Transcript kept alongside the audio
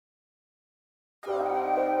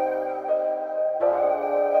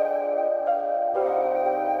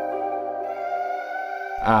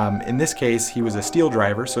In this case, he was a steel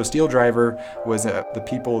driver. So a steel driver was the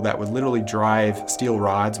people that would literally drive steel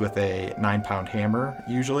rods with a 9-pound hammer,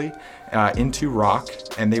 usually, into rock,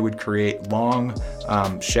 and they would create long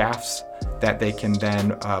shafts that they can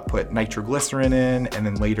then put nitroglycerin in, and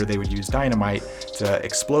then later they would use dynamite to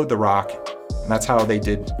explode the rock. And that's how they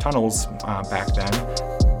did tunnels back then.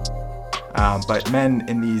 But men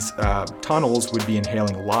in these tunnels would be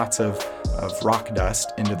inhaling lots of rock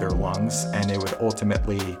dust into their lungs, and it would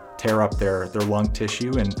ultimately tear up their lung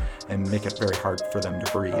tissue and make it very hard for them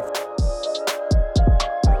to breathe.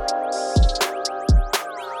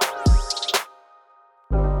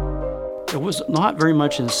 There was not very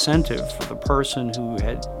much incentive for the person who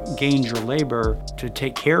had gained your labor to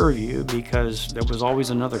take care of you because there was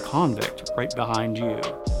always another convict right behind you.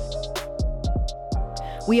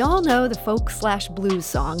 We all know the folk/blues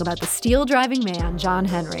song about the steel-driving man, John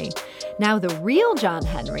Henry. Now, the real John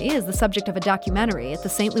Henry is the subject of a documentary at the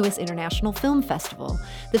St. Louis International Film Festival.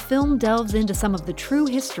 The film delves into some of the true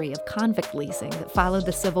history of convict leasing that followed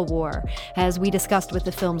the Civil War, as we discussed with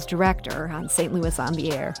the film's director on St. Louis on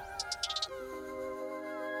the Air.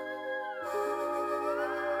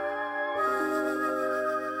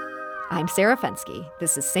 I'm Sarah Fenske.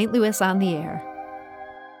 This is St. Louis on the Air.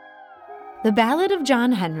 The Ballad of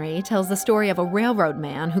John Henry tells the story of a railroad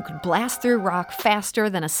man who could blast through rock faster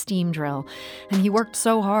than a steam drill, and he worked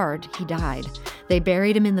so hard, he died. They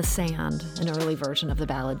buried him in the sand, an early version of the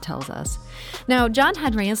ballad tells us. Now, John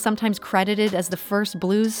Henry is sometimes credited as the first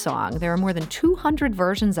blues song. There are more than 200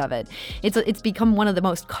 versions of it. It's become one of the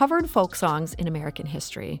most covered folk songs in American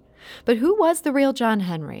history. But who was the real John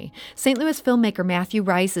Henry? St. Louis filmmaker Matthew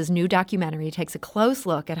Rice's new documentary takes a close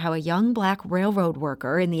look at how a young black railroad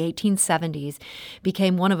worker in the 1870s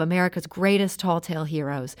became one of America's greatest tall tale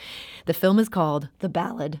heroes. The film is called The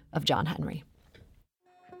Ballad of John Henry.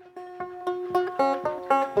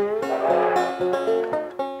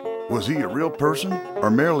 Was he a real person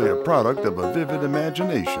or merely a product of a vivid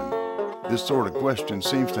imagination? This sort of question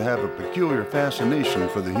seems to have a peculiar fascination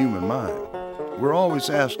for the human mind. We're always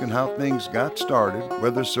asking how things got started,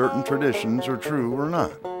 whether certain traditions are true or not.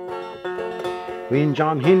 When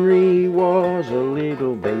John Henry was a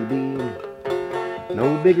little baby,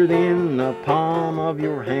 no bigger than the palm of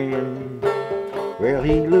your hand, well,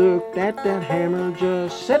 he looked at that hammer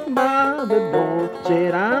just sitting by the door,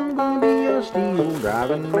 said, I'm gonna be a steel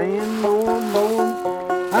driving man, Lord,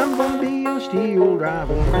 Lord, I'm gonna be a steel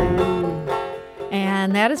driving man.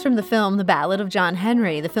 And that is from the film The Ballad of John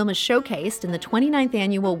Henry. The film is showcased in the 29th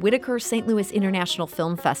annual Whitaker St. Louis International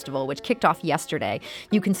Film Festival, which kicked off yesterday.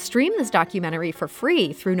 You can stream this documentary for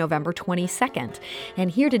free through November 22nd.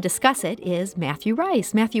 And here to discuss it is Matthew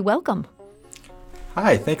Rice. Matthew, welcome.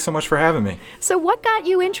 Hi, thanks so much for having me. So what got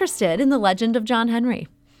you interested in the legend of John Henry?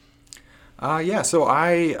 So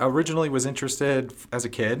I originally was interested as a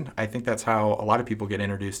kid. I think that's how a lot of people get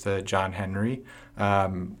introduced to John Henry.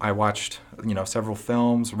 I watched, several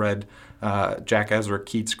films, read Jack Ezra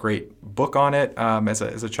Keats' great book on it as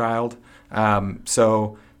a child.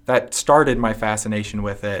 So that started my fascination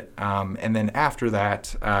with it. And then after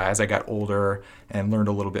that, as I got older and learned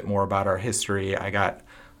a little bit more about our history, I got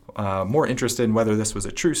more interested in whether this was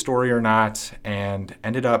a true story or not, and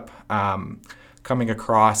ended up coming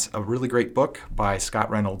across a really great book by Scott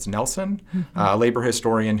Reynolds Nelson, a labor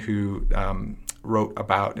historian who wrote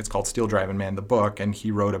about, it's called Steel Driving Man, the book, and he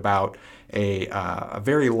wrote about a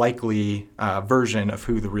very likely version of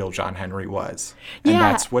who the real John Henry was. And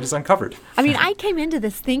that's what is uncovered. I mean, I came into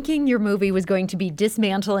this thinking your movie was going to be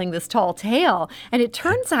dismantling this tall tale. And it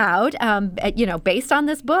turns out, based on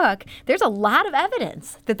this book, there's a lot of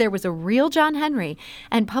evidence that there was a real John Henry.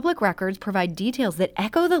 And public records provide details that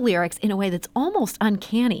echo the lyrics in a way that's almost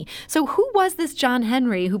uncanny. So who was this John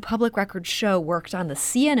Henry who public records show worked on the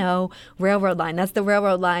C&O railroad line? That's the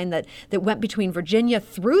railroad line that went between Virginia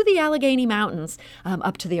through the Allegheny Mountains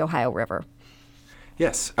up to the Ohio River.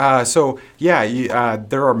 Yes.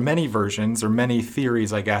 There are many versions or many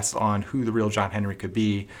theories, I guess, on who the real John Henry could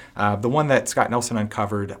be. The one that Scott Nelson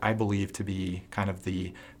uncovered, I believe to be kind of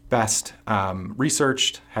the best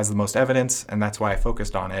researched, has the most evidence, and that's why I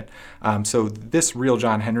focused on it. So this real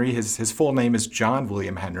John Henry, his full name is John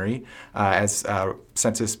William Henry, as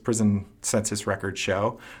prison census records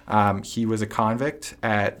show. He was a convict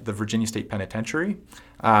at the Virginia State Penitentiary.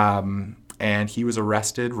 And he was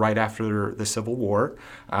arrested right after the Civil War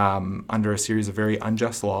under a series of very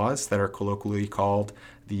unjust laws that are colloquially called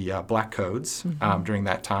the Black Codes during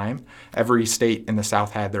that time. Every state in the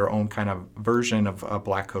South had their own kind of version of a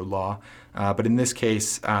Black Code law. But in this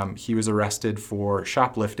case, he was arrested for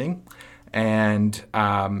shoplifting and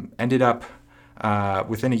ended up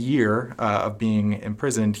within a year of being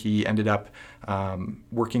imprisoned, he ended up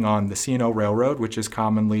working on the C&O Railroad, which is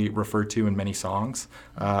commonly referred to in many songs,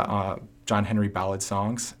 John Henry ballad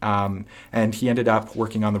songs. And he ended up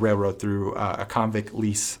working on the railroad through a convict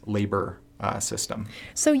lease labor system.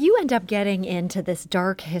 So you end up getting into this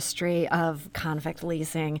dark history of convict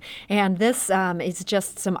leasing, and this is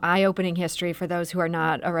just some eye-opening history for those who are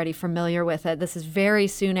not already familiar with it. This is very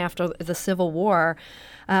soon after the Civil War.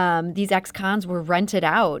 These ex-cons were rented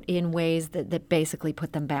out in ways that basically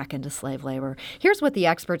put them back into slave labor. Here's what the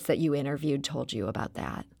experts that you interviewed told you about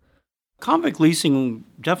that. Convict leasing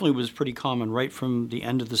definitely was pretty common right from the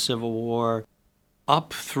end of the Civil War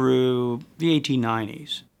up through the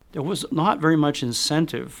 1890s. There was not very much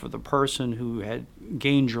incentive for the person who had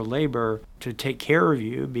gained your labor to take care of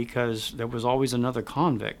you because there was always another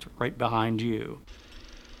convict right behind you.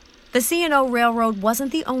 The C&O Railroad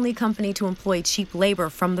wasn't the only company to employ cheap labor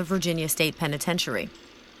from the Virginia State Penitentiary.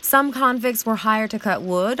 Some convicts were hired to cut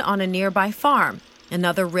wood on a nearby farm.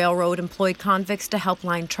 Another railroad employed convicts to help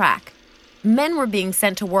line track. Men were being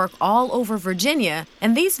sent to work all over Virginia,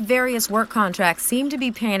 and these various work contracts seemed to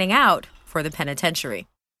be panning out for the penitentiary.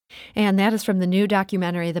 And that is from the new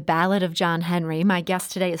documentary, The Ballad of John Henry. My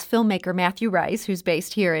guest today is filmmaker Matthew Rice, who's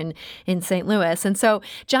based here in St. Louis. And so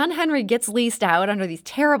John Henry gets leased out under these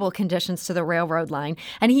terrible conditions to the railroad line,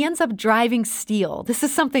 and he ends up driving steel. This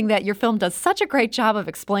is something that your film does such a great job of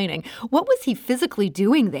explaining. What was he physically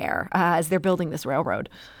doing there as they're building this railroad?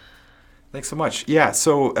 Thanks so much. Yeah,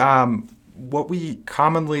 so what we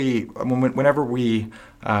commonly, whenever we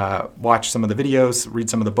watch some of the videos, read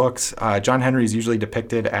some of the books, John Henry is usually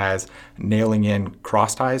depicted as nailing in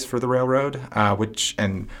cross ties for the railroad,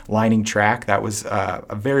 and lining track. That was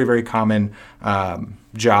a very, very common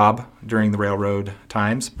job during the railroad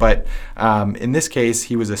times. But in this case,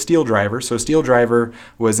 he was a steel driver. So a steel driver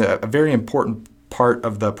was a very important part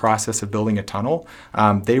of the process of building a tunnel.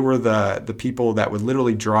 They were the people that would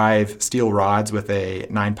literally drive steel rods with a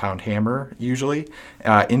 9-pound hammer, usually,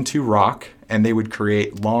 into rock, and they would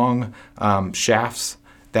create long shafts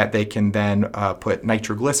that they can then put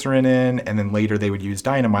nitroglycerin in, and then later they would use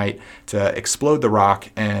dynamite to explode the rock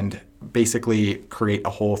and basically create a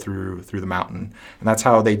hole through the mountain. And that's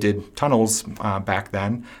how they did tunnels back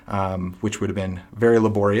then, which would have been very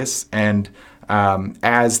laborious. And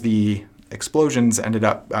as the explosions ended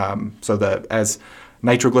up, as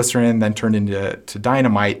nitroglycerin then turned into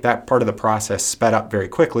dynamite, that part of the process sped up very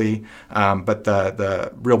quickly, but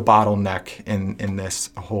the real bottleneck in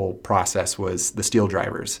this whole process was the steel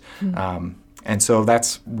drivers. And so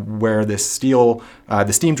that's where the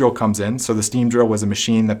steam drill comes in. So the steam drill was a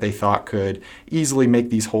machine that they thought could easily make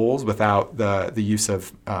these holes without the use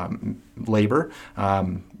of labor.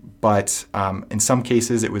 But in some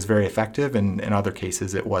cases it was very effective, and in other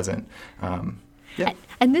cases it wasn't. Yeah.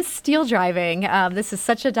 And this steel driving, this is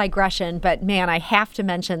such a digression, but man, I have to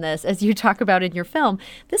mention this. As you talk about in your film,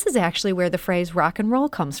 this is actually where the phrase rock and roll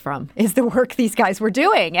comes from, is the work these guys were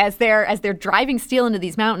doing as they're driving steel into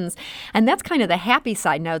these mountains. And that's kind of the happy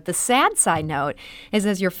side note. The sad side note is,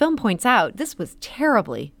 as your film points out, this was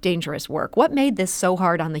terribly dangerous work. What made this so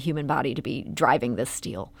hard on the human body to be driving this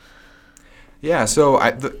steel? Yeah, so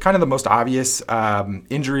kind of the most obvious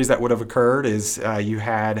injuries that would have occurred is you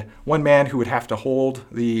had one man who would have to hold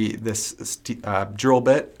this drill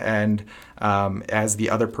bit, and as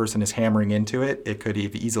the other person is hammering into it, it could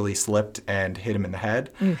have easily slipped and hit him in the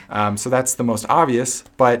head. So that's the most obvious,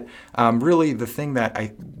 but really the thing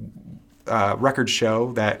that records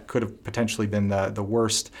show that could have potentially been the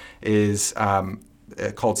worst is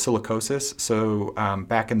called silicosis. So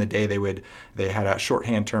back in the day, they had a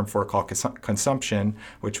shorthand term for it called consumption,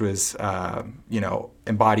 which was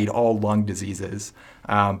embodied all lung diseases.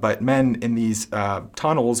 But men in these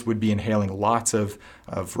tunnels would be inhaling lots of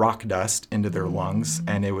rock dust into their lungs,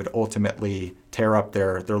 and it would ultimately tear up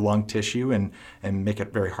their lung tissue and make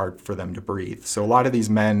it very hard for them to breathe. So a lot of these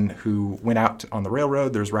men who went out on the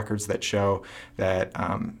railroad, there's records that show that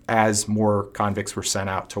as more convicts were sent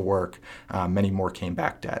out to work, many more came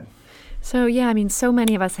back dead. So, yeah, I mean, so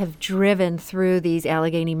many of us have driven through these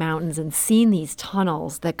Allegheny Mountains and seen these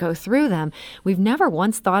tunnels that go through them. We've never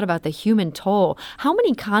once thought about the human toll. How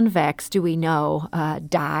many convicts do we know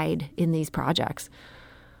died in these projects?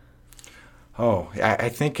 Oh, I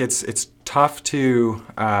think it's tough to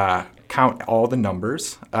count all the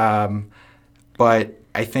numbers, but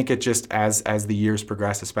I think it just, as the years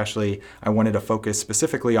progress, especially, I wanted to focus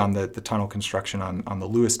specifically on the tunnel construction on the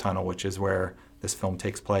Lewis Tunnel, which is where this film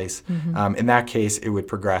takes place. In that case, it would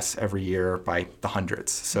progress every year by the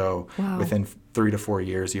hundreds. So within 3 to 4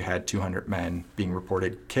 years, you had 200 men being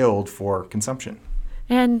reported killed for consumption.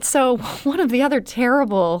 And so one of the other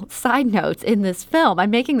terrible side notes in this film, I'm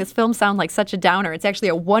making this film sound like such a downer. It's actually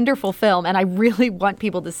a wonderful film, and I really want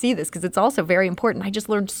people to see this because it's also very important. I just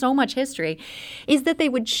learned so much history, is that they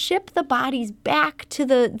would ship the bodies back to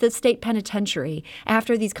the state penitentiary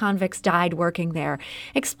after these convicts died working there.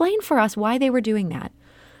 Explain for us why they were doing that.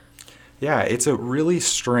 Yeah, it's a really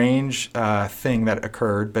strange thing that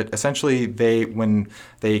occurred, but essentially when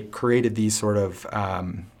they created these sort of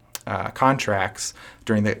contracts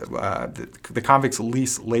during the convicts'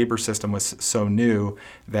 lease labor system was so new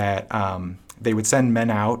that they would send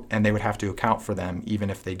men out and they would have to account for them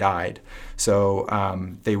even if they died. So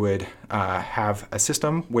they would have a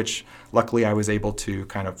system, which luckily I was able to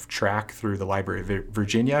kind of track through the Library of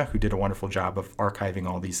Virginia, who did a wonderful job of archiving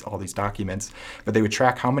all these documents. But they would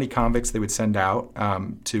track how many convicts they would send out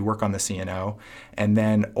to work on the C&O, and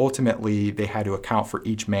then ultimately they had to account for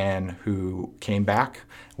each man who came back,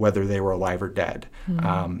 whether they were alive or dead.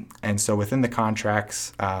 Mm-hmm. And so within the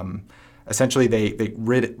contracts, essentially, they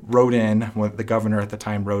wrote in, the governor at the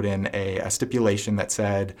time wrote in a stipulation that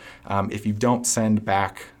said, if you don't send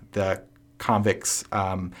back the convicts,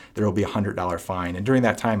 there will be a $100 fine. And during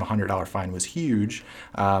that time, a $100 fine was huge.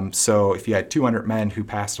 So if you had 200 men who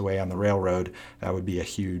passed away on the railroad, that would be a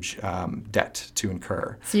huge debt to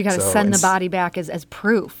incur. So you got to send the body back as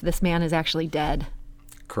proof this man is actually dead.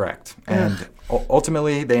 Correct. And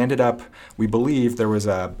ultimately, they ended up, we believe there was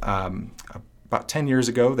about 10 years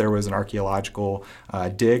ago, there was an archaeological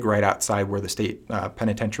dig right outside where the state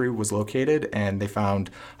penitentiary was located, and they found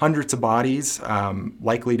hundreds of bodies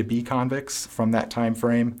likely to be convicts from that time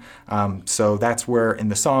frame. So that's where in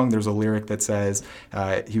the song there's a lyric that says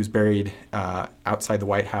he was buried outside the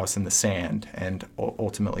White House in the sand, and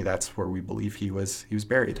ultimately that's where we believe he was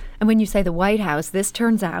buried. And when you say the White House, this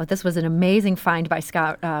was an amazing find by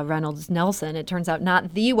Scott Reynolds Nelson. It turns out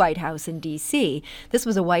not the White House in D.C. This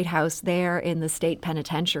was a White House there in the state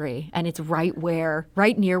penitentiary, and it's right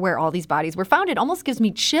near where all these bodies were found. It almost gives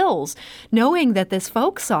me chills knowing that this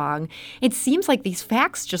folk song, it seems like these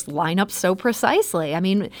facts just line up so precisely. I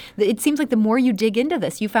mean, it seems like the more you dig into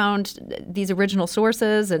this, you found these original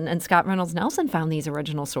sources, and Scott Reynolds Nelson found these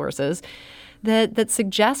original sources that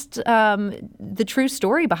suggest the true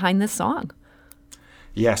story behind this song.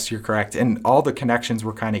 Yes, you're correct. And all the connections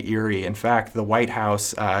were kind of eerie. In fact, the White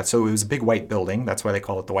House, so it was a big white building. That's why they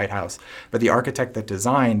call it the White House. But the architect that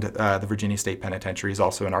designed the Virginia State Penitentiary is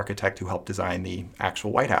also an architect who helped design the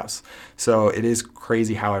actual White House. So it is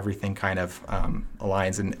crazy how everything kind of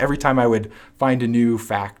aligns. And every time I would find a new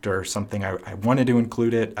fact or something, I wanted to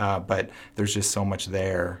include it, but there's just so much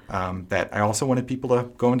there that I also wanted people to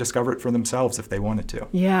go and discover it for themselves if they wanted to.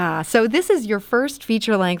 Yeah. So this is your first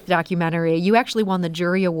feature-length documentary. You actually won the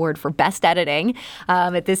Jury Award for Best Editing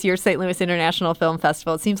at this year's St. Louis International Film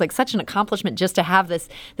Festival. It seems like such an accomplishment just to have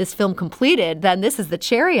this film completed. Then this is the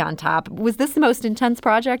cherry on top. Was this the most intense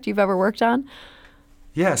project you've ever worked on?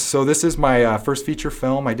 Yes, so this is my first feature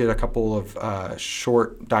film. I did a couple of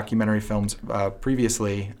short documentary films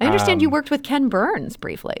previously. I understand you worked with Ken Burns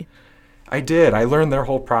briefly. I did. I learned their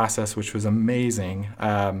whole process, which was amazing.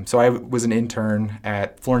 So I was an intern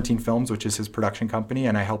at Florentine Films, which is his production company,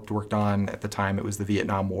 and I helped work on, at the time, it was the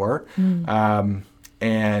Vietnam War.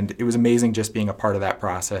 And it was amazing just being a part of that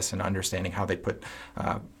process and understanding how they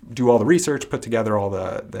do all the research, put together all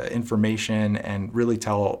the information, and really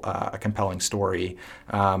tell a compelling story.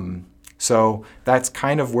 So that's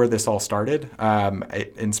kind of where this all started.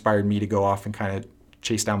 It inspired me to go off and kind of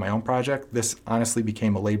chase down my own project. This honestly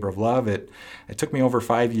became a labor of love. It took me over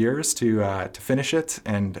 5 years to finish it,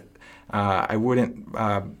 and I wouldn't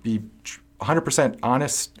be 100%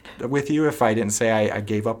 honest with you if I didn't say I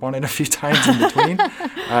gave up on it a few times in between.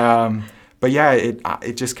 But yeah,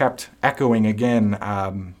 it just kept echoing again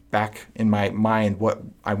back in my mind. What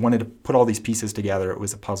I wanted to put all these pieces together. It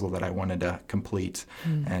was a puzzle that I wanted to complete,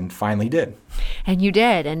 and finally did. And you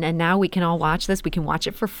did, and now we can all watch this. We can watch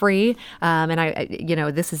it for free, and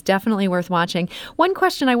this is definitely worth watching. One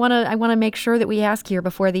question I want to make sure that we ask here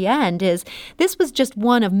before the end is: this was just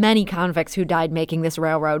one of many convicts who died making this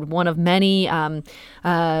railroad. One of many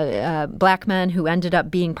black men who ended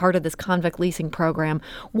up being part of this convict leasing program.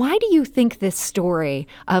 Why do you think this story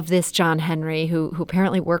of this John Henry, who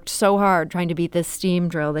apparently worked so hard trying to beat this steam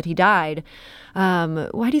drill that he died,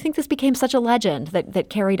 why do you think this became such a legend that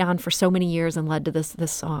carried on for so many years and led to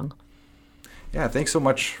this song? Yeah, thanks so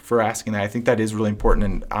much for asking that. I think that is really important,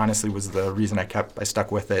 and honestly was the reason I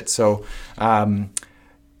stuck with it. So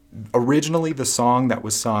Originally, the song that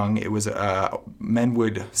was sung, it was men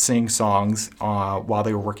would sing songs while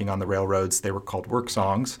they were working on the railroads. They were called work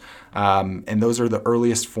songs, and those are the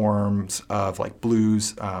earliest forms of like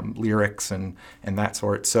blues lyrics and that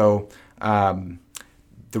sort. So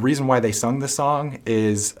the reason why they sung the song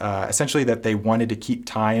is essentially that they wanted to keep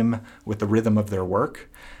time with the rhythm of their work,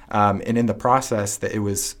 and in the process, that it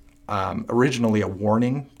was originally a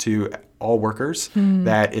warning to all workers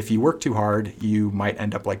that if you work too hard, you might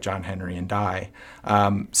end up like John Henry and die.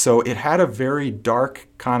 So it had a very dark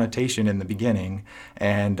connotation in the beginning,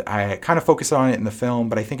 and I kind of focus on it in the film,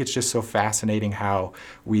 but I think it's just so fascinating how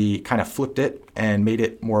we kind of flipped it and made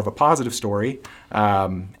it more of a positive story,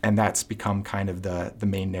 and that's become kind of the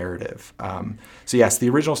main narrative. So yes,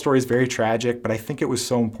 the original story is very tragic, but I think it was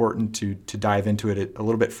so important to dive into it a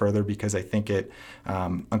little bit further because I think it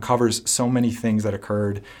uncovers so many things that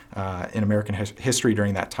occurred in American history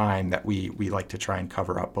during that time that we like to try and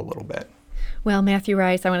cover up a little bit. Well, Matthew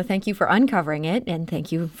Rice, I want to thank you for uncovering it, and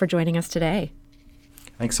thank you for joining us today.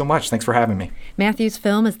 Thanks so much. Thanks for having me. Matthew's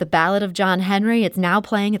film is The Ballad of John Henry. It's now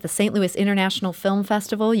playing at the St. Louis International Film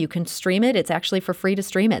Festival. You can stream it. It's actually for free to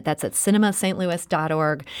stream it. That's at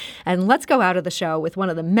cinemastlouis.org. And let's go out of the show with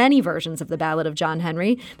one of the many versions of The Ballad of John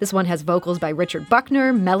Henry. This one has vocals by Richard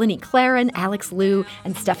Buckner, Melanie Claren, Alex Liu,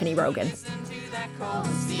 and Stephanie Rogan. Listen to that cold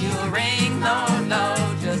steel ring, Lord,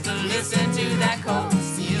 Lord, just to listen to that cold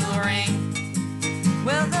steel ring.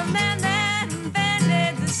 Well, the man that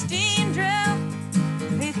invented the steam drill,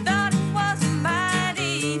 he thought it was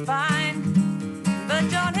mighty fine, but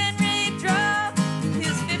John Henry drove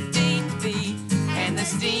his 15 feet, and the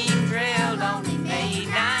steam drill only made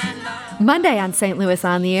 9 long. Monday on St. Louis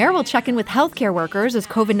on the Air, we'll check in with healthcare workers as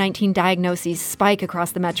COVID-19 diagnoses spike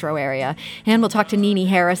across the metro area. And we'll talk to Nene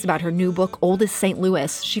Harris about her new book, Oldest St.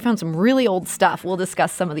 Louis. She found some really old stuff. We'll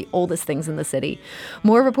discuss some of the oldest things in the city.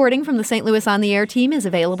 More reporting from the St. Louis on the Air team is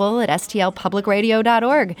available at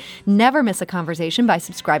stlpublicradio.org. Never miss a conversation by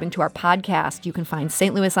subscribing to our podcast. You can find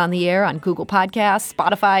St. Louis on the Air on Google Podcasts,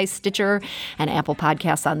 Spotify, Stitcher, and Apple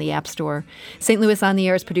Podcasts on the App Store. St. Louis on the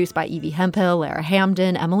Air is produced by Evie Hemphill, Lara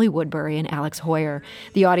Hamden, Emily Woodbury, and Alex Hoyer.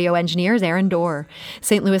 The audio engineer is Aaron Dorr.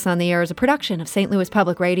 St. Louis on the Air is a production of St. Louis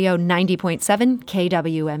Public Radio 90.7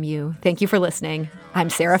 KWMU. Thank you for listening. I'm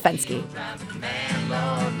Sarah Fenske.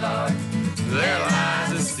 There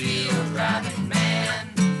lies a steel driving man.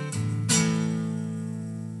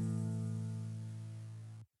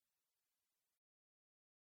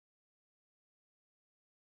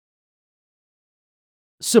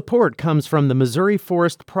 Support comes from the Missouri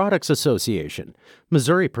Forest Products Association.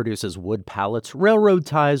 Missouri produces wood pallets, railroad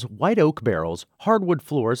ties, white oak barrels, hardwood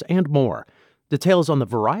floors, and more. Details on the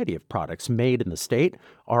variety of products made in the state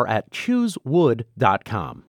are at choosewood.com.